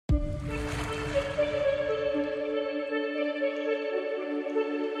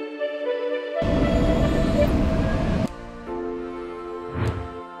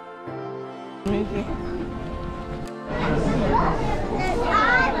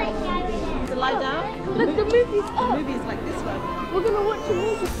movie's up. The movie's like this one. We're gonna watch a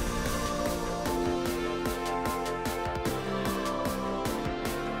movie.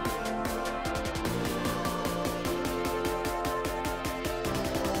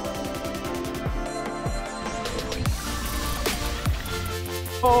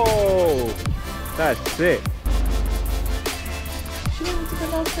 Oh, that's sick. She didn't want to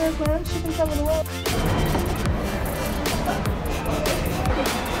go downstairs, man. She can travel the world.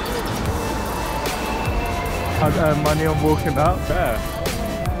 I'd earn money on walking up there.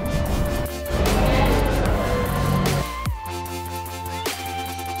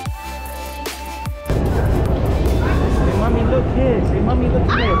 Say, Mummy, look here. Say, Mummy, look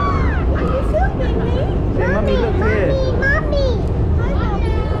here. Are you filming me? Say, Mummy, look here. Mommy.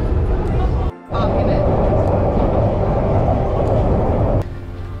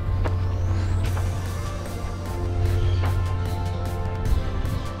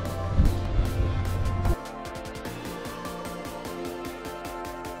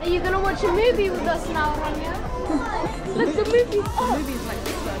 Are you gonna watch a movie with us now, Rania? Look, the movie's up. The movie's like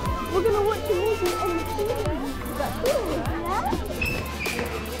this one. We're gonna watch a movie on the TV. Is that cool? Yeah?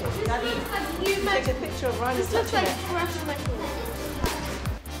 This looks like new Take metal. a picture of Rania. This looks like fresh metal.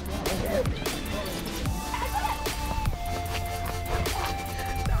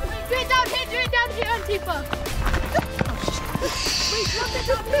 Do it down here, Antifa. Wait, drop it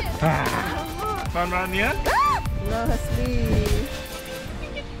down here. Fun, Rania? No, her sleeve.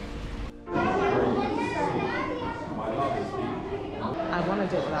 I want to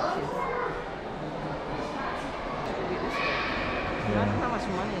do it without kids. Imagine how much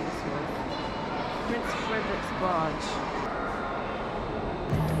money this was. Prince Frederick's Barge.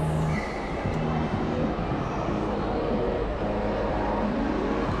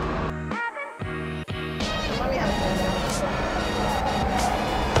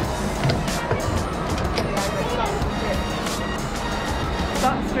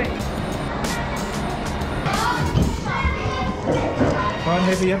 Start straight. Come on,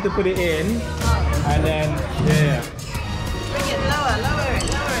 Heavy, you have to put it in. And then, yeah. Bring it lower, lower it,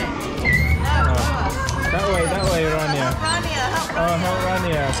 lower it. No, lower. That way, Rania. Help Rania, help Rania. Oh, help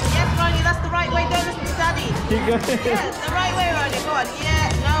Rania. Yes, Rania, that's the right way. Don't listen to Daddy. Keep going. Yes, the right way, Rania. Go on. Yeah,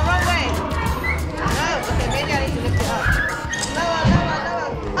 no, wrong way. No, okay, maybe I need to lift it up. Lower, lower,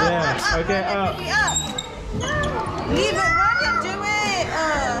 lower. Up, Yeah, up, up. okay, Rania, up. bring it up. Leave it, Rania, do it.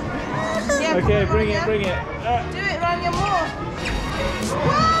 Yeah, come Okay, on, bring Rania. it, bring it. Do it, Rania, more.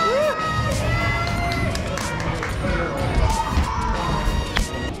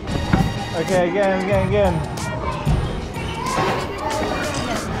 Okay, again.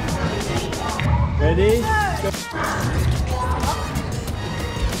 Ready? Go.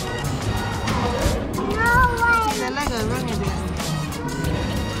 The Lego, Rania, do it.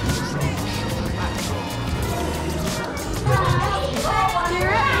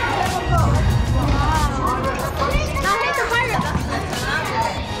 Now hit the pirate.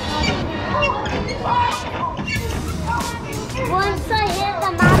 Once I hit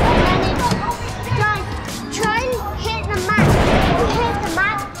the map, and then try and hit the map. If you hit the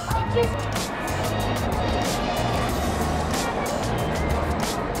map, it just...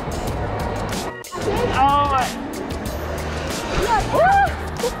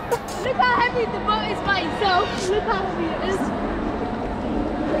 Look how heavy the boat is by itself. Look how heavy it is.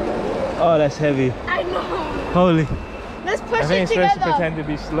 Oh, that's heavy. I know. Holy. Let's push I think it it's supposed to together. pretend to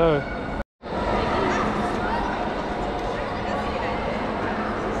be slow.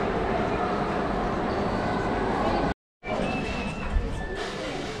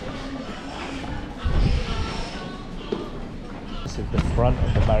 This is the front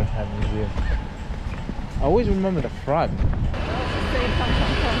of the Maritime Museum. I always remember the front. Come.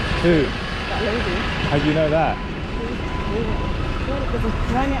 Who? That lady. How do you know that?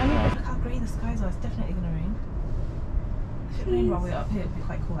 Rania, I mean, look how grey the skies are. It's definitely going to rain. If it rained while we're up here, it would be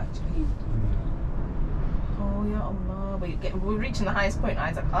quite cool actually. Oh, ya Allah. We're reaching the highest point,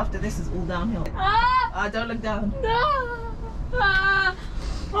 Isaac. After this is all downhill. Don't look down. No.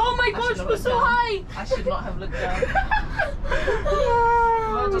 Oh my gosh, we're so high. I should not have looked down.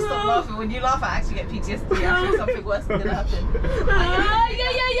 Well, just stop laughing. When you laugh, I actually get PTSD. I think something worse than gonna happen.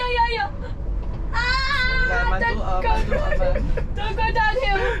 Yeah. My daughter, man. Don't go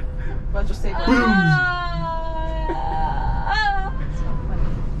downhill. But just say Boom. It's not funny.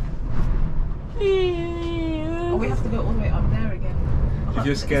 Oh, we have to go all the way up there again. If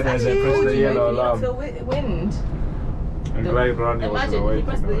you're scared, then Actually, press the yellow you alarm. feel wind. I'm glad Rania was Imagine awake. if you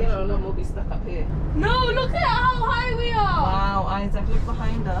press the yellow alarm, we'll be stuck up here. No, look at how high we are. Wow, Isaac, look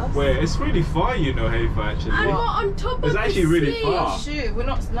behind us. Wait, it's really far, you know, Hafer, actually. And we're on top of It's the actually really sea. far. Oh shoot, we're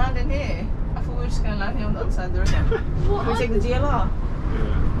not landing here. I I thought we were just going to land here on the other side of the river. What? Can we take the GLR?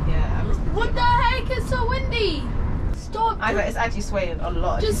 Yeah, I missed the What GLR. the heck? It's so windy. Stop. Isaac, it's actually swaying a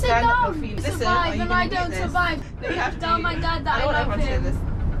lot. Just You sit stand up down. your feet. Listen, are Survive, you and gonna I do don't this? survive. No, you have to. Tell my dad that I don't want I love everyone to hear him.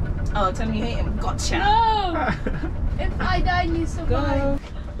 this. Oh, tell me you hate him. Gotcha. No. If I die, you survive.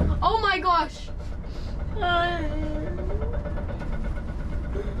 Go. Oh my gosh.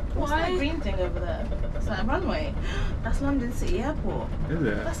 What's that green thing over there? It's like a runway. That's London City Airport. Is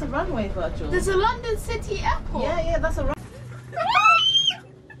it? That's a runway, Virgil. There's a London City Airport. Yeah, that's a runway.